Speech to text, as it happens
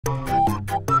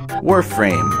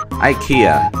Warframe,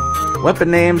 IKEA, weapon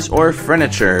names, or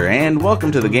furniture. And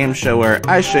welcome to the game show where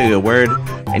I show you a word,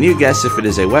 and you guess if it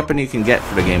is a weapon you can get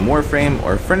for the game Warframe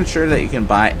or furniture that you can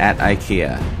buy at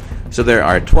IKEA. So there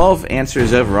are 12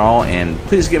 answers overall, and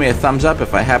please give me a thumbs up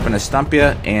if I happen to stump you,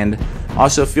 and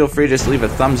also feel free to just leave a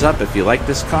thumbs up if you like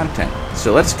this content.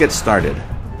 So let's get started.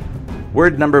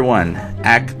 Word number 1,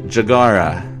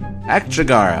 Akjagara.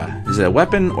 Akjagara. Is it a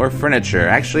weapon or furniture?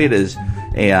 Actually, it is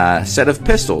a set of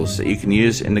pistols that you can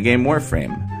use in the game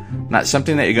Warframe. Not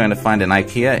something that you're going to find in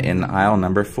IKEA in aisle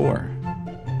number 4.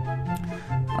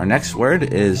 Our next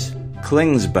word is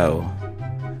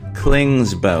Klingsbow.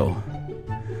 Klingsbow.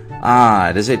 Ah,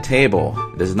 it is a table.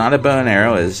 It is not a bow and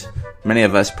arrow, as many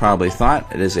of us probably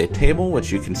thought. It is a table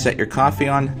which you can set your coffee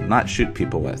on, not shoot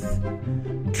people with.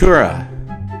 Kura.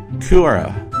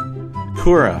 Kura.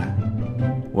 Kura.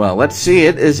 Well, let's see.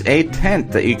 It is a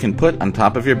tent that you can put on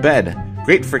top of your bed.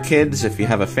 Great for kids if you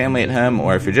have a family at home,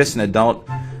 or if you're just an adult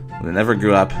that never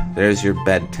grew up. There's your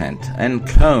bed tent. And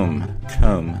comb.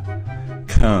 Comb.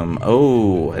 Comb.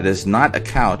 Oh, it is not a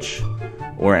couch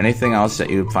or anything else that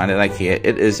you would find at IKEA.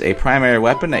 It is a primary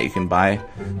weapon that you can buy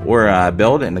or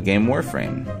build in the game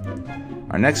Warframe.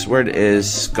 Our next word is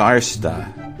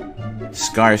Skarsta.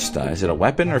 Skarsta. Is it a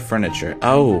weapon or furniture?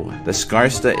 Oh, the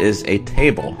Skarsta is a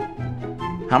table.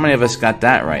 How many of us got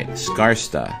that right?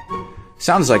 Skarsta.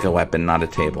 Sounds like a weapon, not a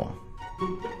table.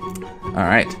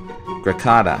 Alright.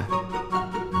 Grakata.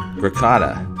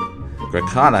 Grakata.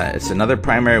 Grakata. It's another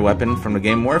primary weapon from the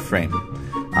game Warframe.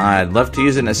 I'd love to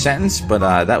use it in a sentence, but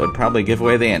that would probably give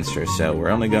away the answer, so we're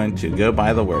only going to go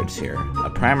by the words here. A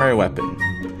primary weapon.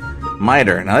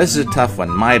 Miter. Now this is a tough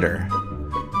one. Miter.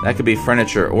 That could be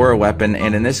furniture or a weapon,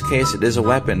 and in this case it is a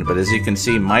weapon, but as you can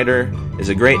see, Miter is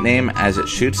a great name as it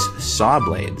shoots saw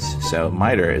blades. So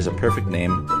Miter is a perfect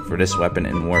name for this weapon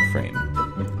in Warframe.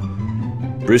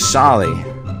 Brusali.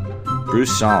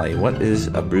 Brusali. What is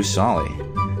a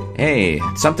Brusali? Hey,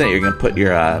 it's something that you're going to put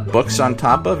your books on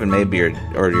top of, and maybe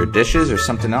your dishes or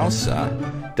something else.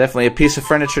 Definitely a piece of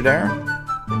furniture there.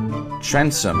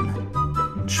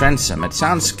 Transom. Transom. It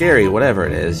sounds scary, whatever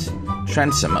it is.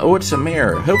 Transom. Oh, it's a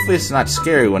mirror. Hopefully it's not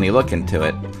scary when you look into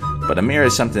it, but a mirror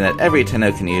is something that every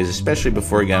Tenno can use, especially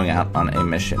before going out on a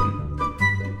mission.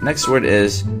 Next word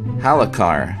is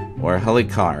Halakar, or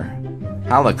Halikar.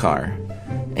 Halakar.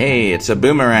 Hey, it's a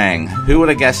boomerang. Who would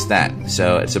have guessed that?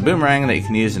 So it's a boomerang that you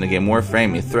can use in the game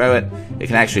Warframe. You throw it, it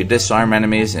can actually disarm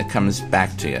enemies, and it comes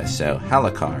back to you. So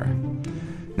Halakar.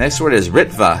 Next word is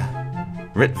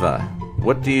Ritva. Ritva.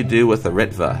 What do you do with a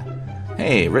Ritva?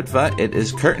 Hey, Ritva, it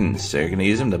is curtains, so you're going to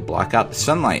use them to block out the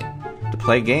sunlight, to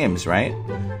play games, right?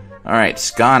 Alright,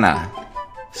 Skana.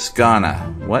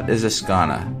 Skana. What is a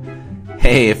Skana?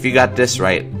 Hey, if you got this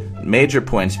right, major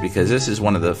points, because this is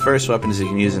one of the first weapons you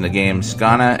can use in the game.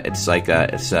 Skana,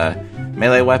 it's a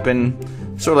melee weapon,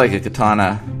 sort of like a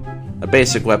katana, a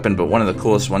basic weapon, but one of the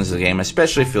coolest ones in the game,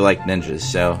 especially if you like ninjas.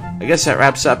 So, I guess that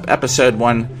wraps up episode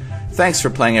 1. Thanks for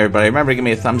playing, everybody. Remember to give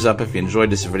me a thumbs up if you enjoyed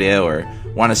this video or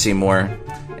want to see more.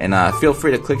 And feel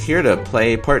free to click here to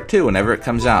play part 2 whenever it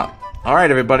comes out.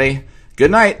 Alright, everybody.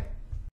 Good night.